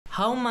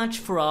How much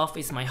for off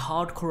is my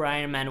hardcore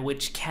Iron Man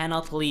which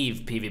cannot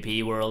leave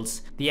PvP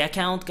worlds? The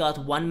account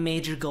got one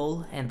major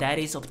goal, and that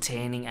is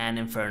obtaining an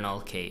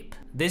Infernal Cape.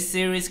 This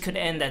series could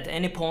end at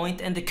any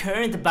point and the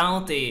current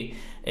bounty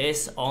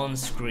is on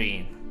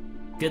screen.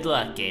 Good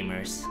luck,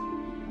 gamers.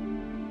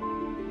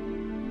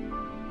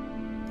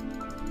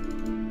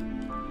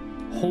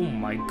 Oh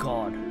my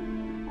god.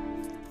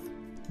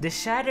 The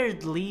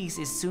Shattered Leagues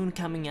is soon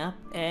coming up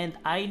and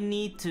I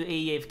need to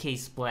AFK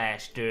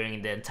splash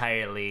during the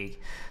entire league.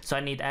 So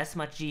I need as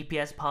much GP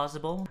as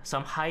possible, so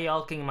I'm high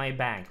alking my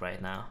bank right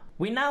now.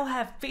 We now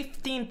have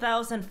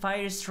 15,000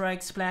 Fire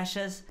Strike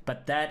splashes,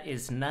 but that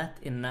is not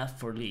enough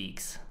for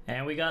leagues.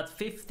 And we got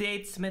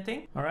 58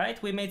 smithing.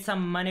 Alright, we made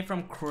some money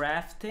from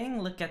crafting.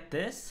 Look at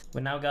this.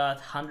 We now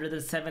got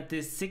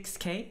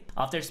 176k.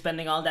 After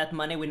spending all that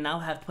money, we now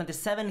have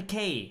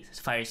 27k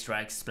Fire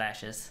Strike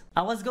splashes.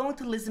 I was going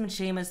to listen to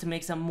Seamus to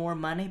make some more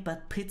money,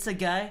 but Pizza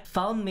Guy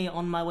found me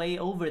on my way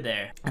over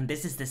there. And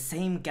this is the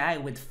same guy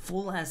with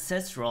full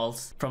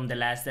ancestrals from the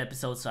last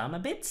episode, so I'm a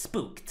bit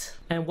spooked.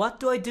 And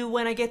what do I do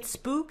when I get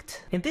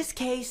spooked? In this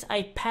case,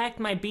 I packed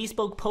my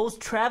Bespoke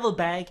Post travel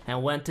bag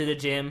and went to the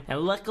gym.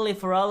 And luckily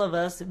for all of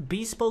us,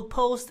 Bespoke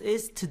Post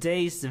is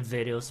today's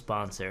video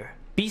sponsor.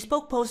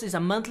 Bespoke Post is a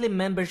monthly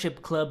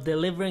membership club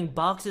delivering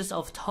boxes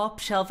of top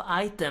shelf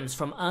items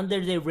from under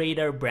the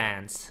radar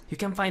brands. You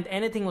can find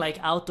anything like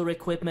outdoor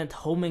equipment,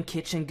 home and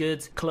kitchen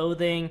goods,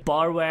 clothing,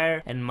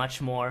 barware, and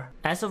much more.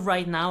 As of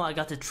right now, I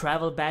got the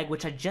travel bag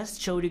which I just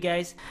showed you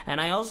guys,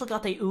 and I also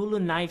got a Ulu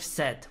knife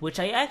set which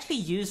I actually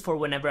use for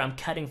whenever I'm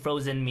cutting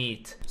frozen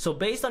meat. So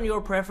based on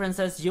your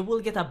preferences, you will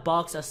get a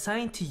box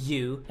assigned to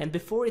you, and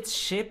before it's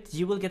shipped,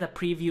 you will get a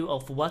preview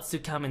of what's to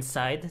come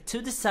inside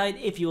to decide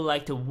if you would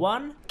like to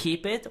 1.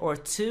 Keep it, or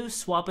 2.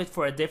 Swap it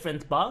for a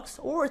different box,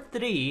 or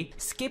 3.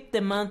 Skip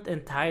the month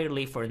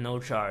entirely for no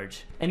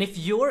charge. And if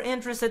you're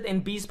interested in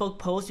Bespoke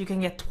Post, you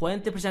can get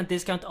 20%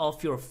 discount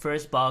off your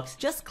first box.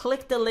 Just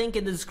click the link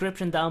in the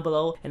description down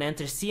below and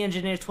enter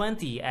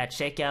CEngineer20 at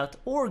checkout,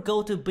 or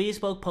go to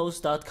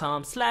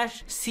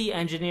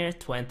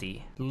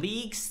bespokepost.com/CEngineer20.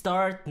 League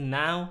start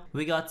now.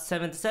 We got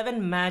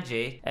 77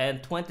 magic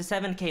and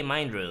 27k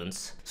mind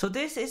runes. So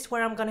this is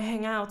where I'm gonna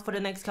hang out for the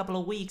next couple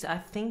of weeks. I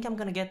think I'm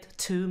gonna get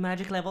 2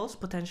 magic levels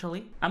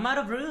potentially. I'm out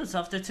of runes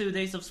after 2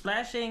 days of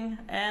splashing,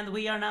 and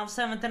we are now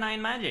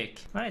 79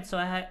 magic. Alright, so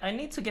I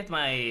need to get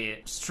my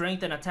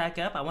strength and attack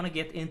up. I want to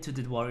get into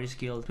the Warriors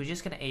Guild. We're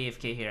just gonna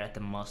AFK here at the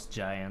Moss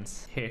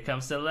Giants. Here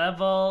comes the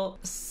level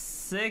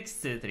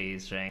 63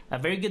 strength. A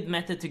very good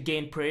method to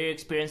gain prayer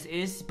experience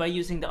is by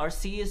using the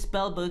Arceus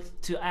spellbook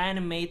to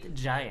animate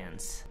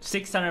giants.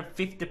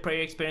 650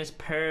 prayer experience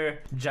per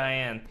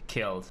giant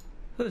killed.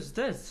 Who's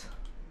this?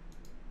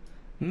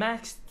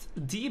 Maxed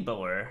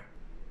Deboer.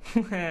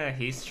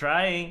 He's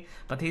trying,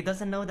 but he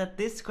doesn't know that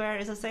this square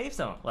is a safe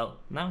zone. Well,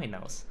 now he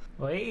knows.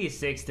 Wait,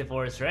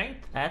 64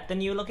 strength at the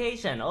new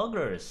location,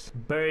 Ogres.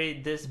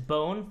 Buried this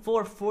bone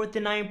for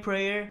 49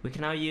 prayer. We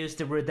can now use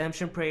the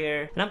redemption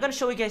prayer, and I'm gonna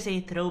show you guys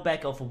a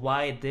throwback of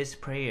why this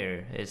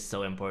prayer is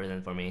so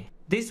important for me.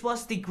 This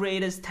was the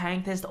greatest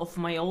tank test of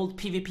my old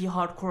PvP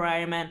hardcore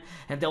Iron Man,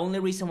 and the only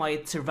reason why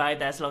it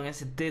survived as long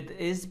as it did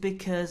is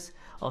because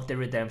of the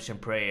redemption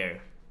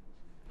prayer.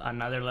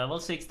 Another level,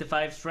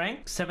 65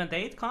 strength,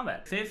 78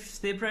 combat,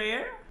 50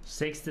 prayer,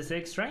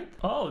 66 strength.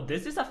 Oh,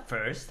 this is a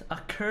first.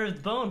 A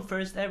curved bone,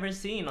 first ever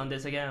seen on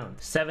this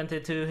account.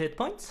 72 hit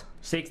points,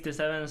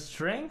 67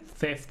 strength,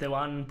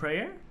 51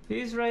 prayer.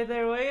 He's right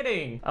there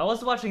waiting. I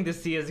was watching the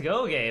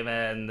CSGO game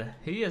and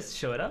he just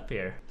showed up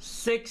here.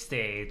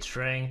 68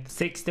 strength,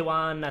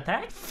 61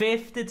 attack,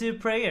 52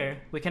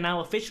 prayer. We can now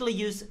officially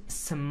use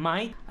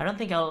Smite. I don't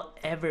think I'll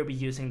ever be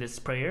using this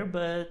prayer,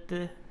 but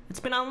it's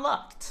been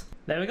unlocked.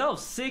 There we go,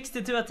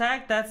 62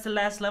 attack, that's the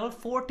last level,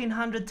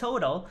 1400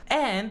 total.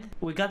 And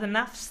we got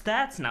enough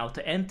stats now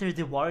to enter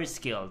the Warriors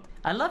Guild.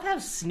 I love how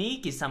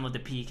sneaky some of the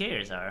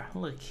PKers are.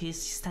 Look,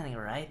 he's standing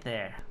right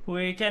there.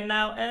 We can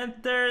now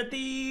enter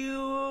the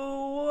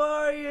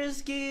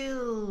Warriors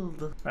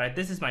Guild. Alright,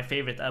 this is my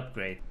favorite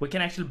upgrade. We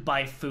can actually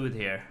buy food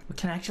here. We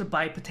can actually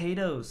buy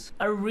potatoes.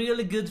 A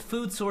really good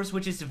food source,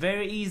 which is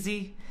very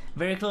easy.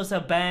 Very close to a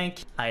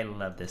bank. I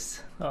love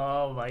this.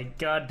 Oh my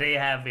god, they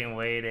have been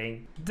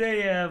waiting.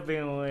 They have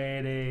been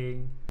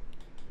waiting.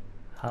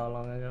 How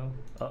long ago?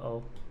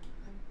 Uh-oh.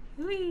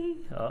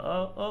 Wee.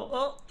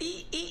 Uh-oh.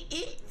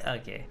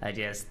 Okay, I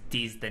just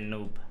teased the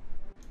noob.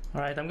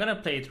 Alright, I'm gonna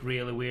play it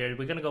really weird.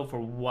 We're gonna go for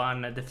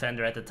 1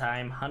 defender at a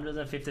time.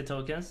 150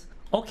 tokens.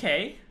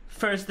 Okay,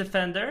 first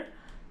defender.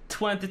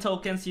 20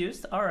 tokens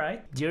used,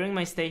 alright. During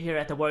my stay here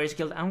at the Warriors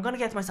Guild, I'm gonna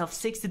get myself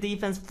 60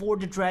 defense for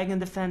the Dragon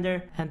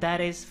Defender, and that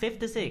is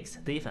 56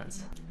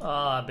 defense. Oh,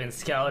 I've been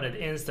scouted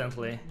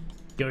instantly.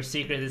 Your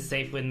secret is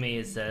safe with me,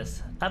 it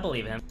says. I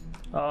believe him.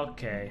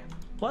 Okay,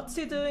 what's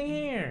he doing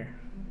here?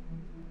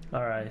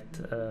 Alright,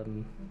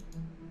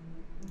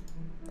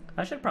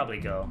 I should probably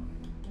go.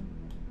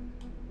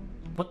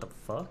 What the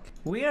fuck?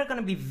 We are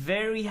gonna be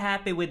very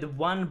happy with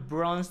one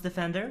bronze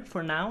defender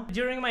for now.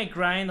 During my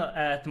grind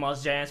at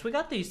Moss Giants, we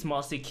got these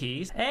mossy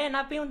keys, and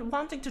I've been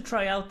wanting to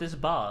try out this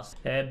boss,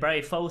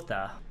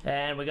 Brayfota.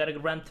 And we gotta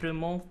run through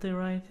multi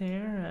right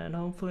here, and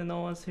hopefully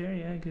no one's here.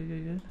 Yeah,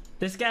 good.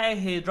 This guy,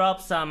 he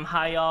drops some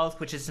high alt,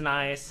 which is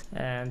nice,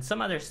 and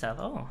some other stuff.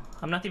 Oh,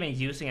 I'm not even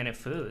using any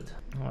food.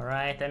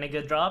 Alright, any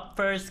good drop?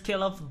 First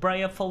kill of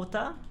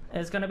Brayfota.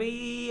 It's gonna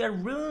be a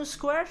rune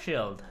square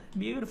shield.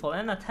 Beautiful,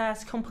 and a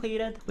task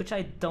completed, which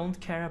I don't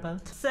care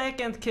about.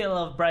 Second kill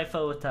of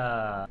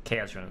Brayfota.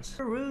 Chaos runes.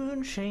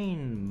 Rune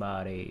chain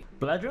body.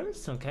 Blood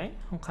runes, okay.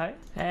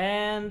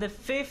 And the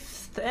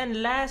fifth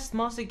and last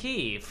mossy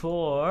key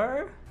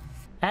for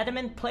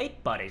adamant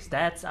plate bodies.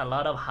 That's a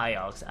lot of high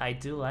alts. I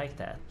do like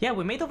that. Yeah,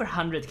 we made over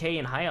 100k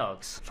in high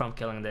alts from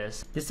killing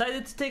this.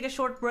 Decided to take a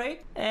short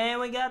break, and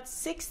we got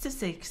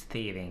 66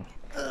 thieving.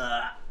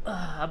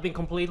 I've been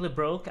completely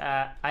broke.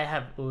 I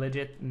have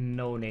legit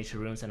no nature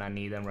runes and I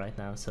need them right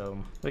now, so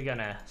we're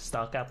gonna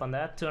stock up on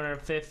that.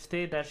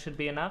 250, that should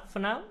be enough for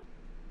now.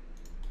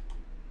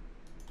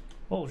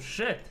 Oh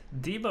shit,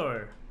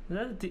 deboer.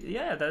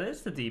 Yeah, that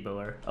is the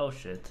deboer. Oh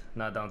shit.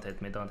 No, don't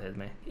hit me.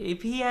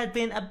 If he had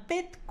been a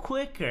bit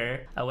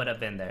quicker, I would have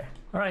been there.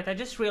 Alright, I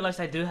just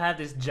realized I do have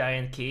this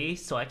giant key,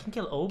 so I can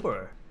kill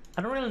Ober.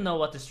 I don't really know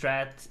what the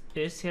strat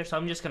is here, so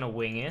I'm just gonna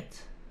wing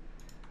it.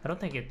 I don't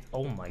think it...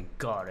 Oh my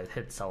god, it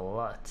hits a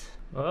lot.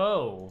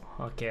 Oh,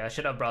 okay, I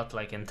should have brought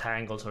like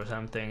entangles or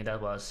something. That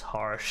was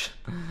harsh.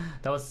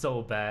 That was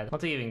so bad.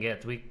 What did we even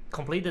get? We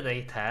completed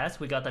 8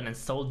 tasks, we got an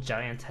installed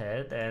giant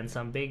head and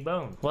some big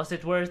bone. Was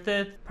it worth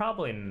it?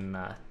 Probably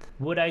not.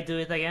 Would I do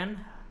it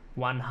again?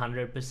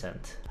 100%.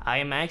 I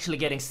am actually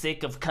getting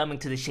sick of coming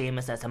to the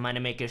Seamus as a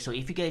moneymaker, so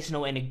if you guys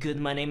know any good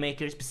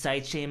moneymakers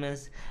besides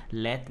Seamus,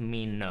 let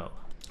me know.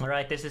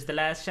 Alright, this is the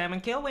last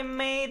shaman kill. We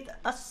made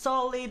a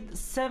solid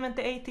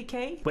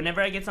 70-80k.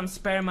 Whenever I get some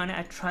spare money,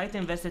 I try to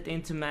invest it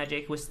into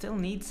magic. We still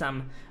need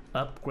some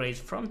upgrades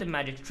from the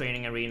magic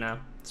training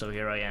arena, so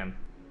here I am.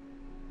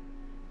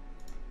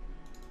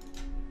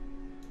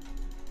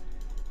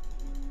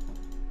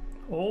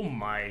 Oh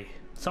my,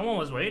 someone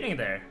was waiting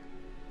there.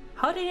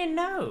 How did he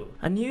know?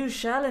 A new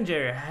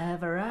challenger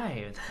have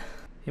arrived.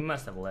 He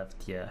must have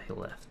left. Yeah, he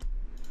left.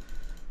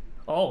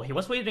 Oh, he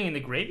was waiting in the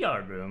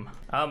graveyard room.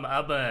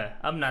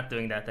 I'm not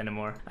doing that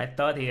anymore. I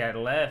thought he had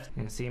left.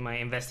 You can see my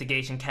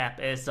investigation cap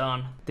is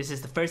on. This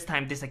is the first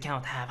time this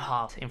account have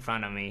hopped in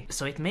front of me,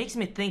 so it makes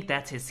me think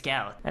that's his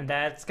scout. And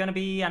that's gonna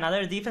be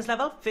another defense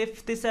level,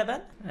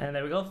 57. And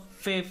there we go,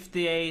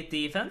 58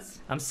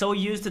 defense. I'm so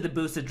used to the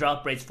boosted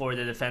drop rates for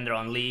the defender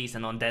on leagues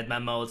and on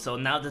deadman mode, so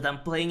now that I'm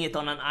playing it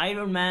on an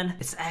Iron Man,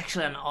 it's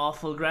actually an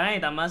awful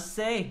grind, I must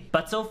say.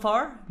 But so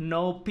far,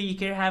 no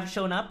peeker have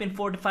shown up in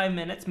 45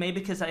 minutes,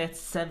 maybe because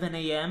it's 7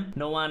 AM.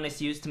 No one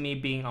is used to me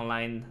being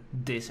online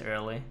this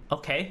early.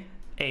 Okay,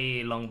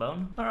 a long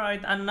bone.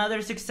 Alright,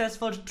 another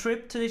successful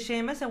trip to the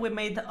Seamus, and we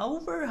made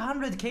over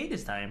 100k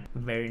this time.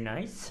 Very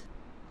nice.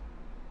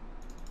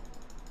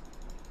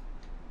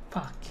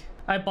 Fuck.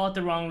 I bought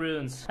the wrong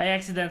runes. I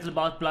accidentally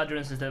bought blood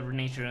runes instead of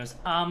nature runes.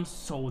 I'm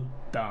so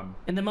dumb.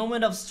 In the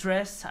moment of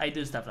stress, I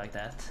do stuff like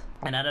that.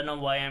 And I don't know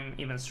why I'm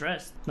even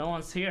stressed. No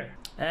one's here.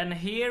 And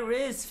here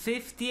is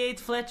 58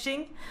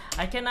 fletching.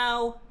 I can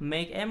now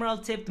make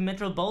emerald tipped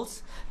mithril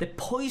bolts. The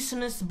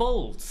poisonous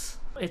bolts.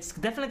 It's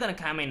definitely gonna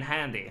come in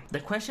handy. The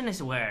question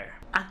is where?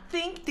 I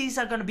think these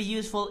are gonna be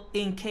useful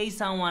in case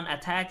someone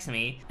attacks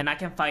me and I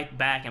can fight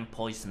back and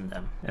poison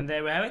them. And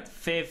there we have it,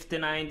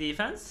 59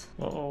 defense.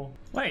 Uh-oh.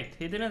 Wait,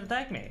 he didn't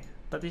attack me,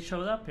 but he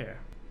showed up here.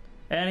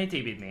 And he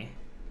TB'd me.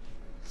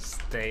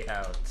 Stay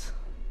out.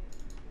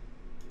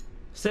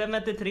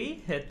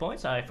 73 hit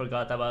points. I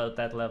forgot about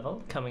that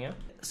level coming up.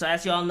 So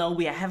as you all know,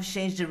 we have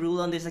changed the rule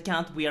on this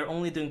account. We are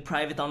only doing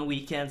private on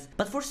weekends.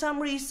 But for some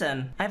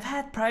reason, I've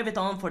had private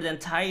on for the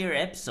entire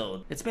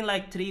episode. It's been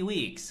like 3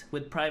 weeks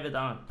with private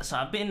on. So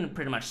I've been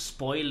pretty much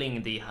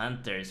spoiling the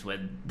hunters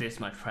with this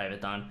much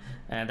private on.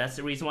 And that's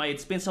the reason why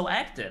it's been so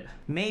active.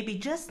 Maybe,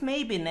 just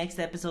maybe, next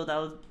episode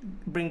I'll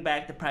bring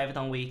back the private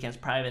on weekends,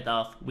 private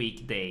off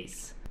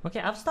weekdays. Okay,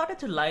 I've started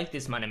to like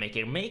this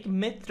moneymaker. Make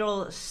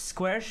mithril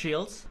square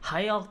shields,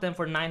 high alt them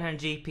for 900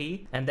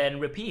 GP, and then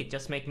repeat,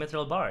 just make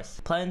mithril bars.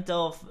 Plenty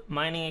of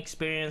mining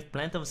experience,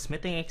 plenty of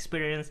smithing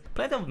experience,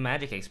 plenty of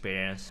magic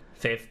experience.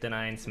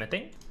 59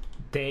 smithing.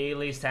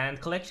 Daily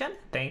sand collection,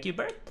 thank you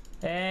Bert.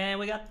 And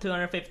we got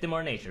 250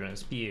 more nature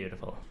runes,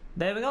 beautiful.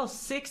 There we go,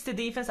 60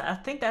 defense. I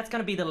think that's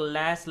gonna be the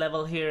last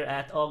level here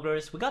at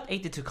Augurs. We got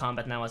 82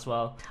 combat now as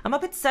well. I'm a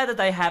bit sad that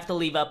I have to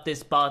leave up this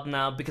spot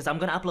now because I'm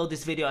gonna upload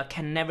this video. I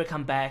can never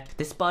come back.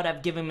 This spot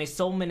have given me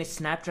so many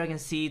Snapdragon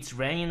seeds,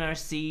 Rainier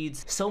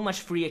seeds, so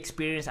much free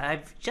experience.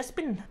 I've just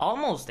been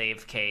almost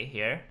AFK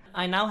here.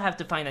 I now have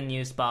to find a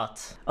new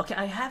spot. Okay,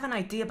 I have an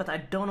idea, but I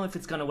don't know if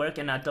it's gonna work,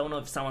 and I don't know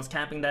if someone's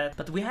camping that.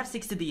 But we have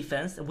 60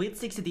 defense. With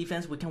 60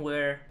 defense, we can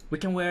wear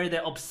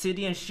the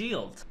obsidian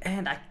shield.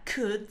 And I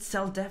could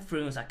sell death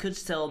runes. I could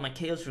sell my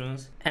chaos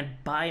runes and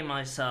buy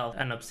myself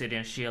an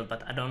obsidian shield,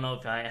 but I don't know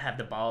if I have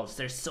the balls.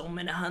 There's so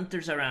many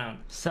hunters around.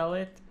 Sell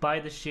it, buy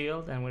the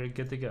shield, and we're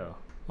good to go.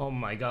 Oh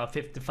my god,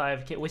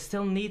 55k. We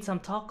still need some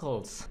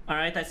toggles.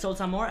 Alright, I sold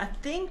some more. I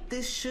think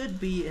this should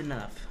be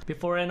enough.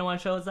 Before anyone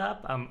shows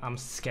up, I'm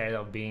scared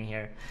of being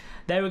here.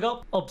 There we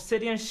go.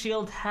 Obsidian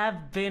shield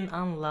have been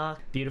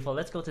unlocked. Beautiful.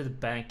 Let's go to the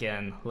bank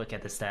and look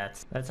at the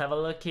stats. Let's have a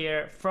look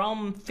here.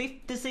 From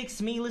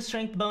 56 melee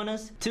strength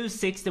bonus to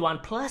 61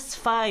 plus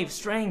 5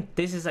 strength.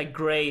 This is a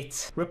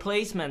great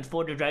replacement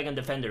for the Dragon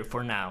Defender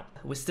for now.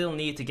 We still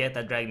need to get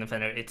that Dragon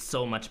Defender. It's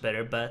so much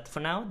better, but for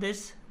now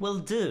this will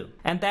do.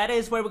 And that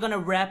is where we're gonna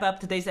wrap up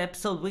today's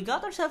episode. We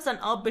got ourselves an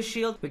Obby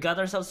shield. We got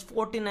ourselves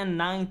 14 and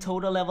 9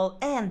 total level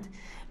and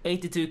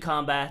 82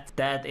 combat.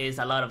 That is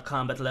a lot of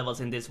combat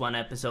levels in this one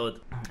episode,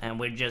 and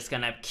we're just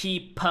gonna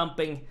keep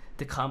pumping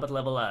the combat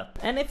level up.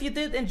 And if you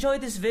did enjoy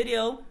this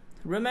video,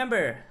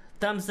 remember,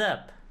 thumbs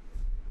up.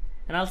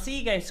 And I'll see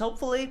you guys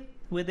hopefully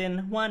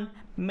within 1,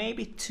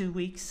 maybe 2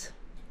 weeks.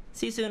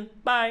 See you soon,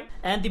 bye.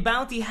 And the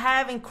bounty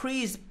have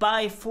increased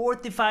by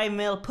 45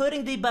 mil,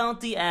 putting the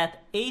bounty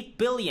at 8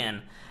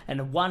 billion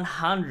and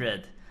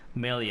 100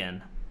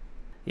 million.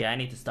 Yeah, I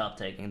need to stop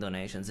taking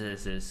donations.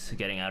 This is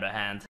getting out of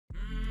hand.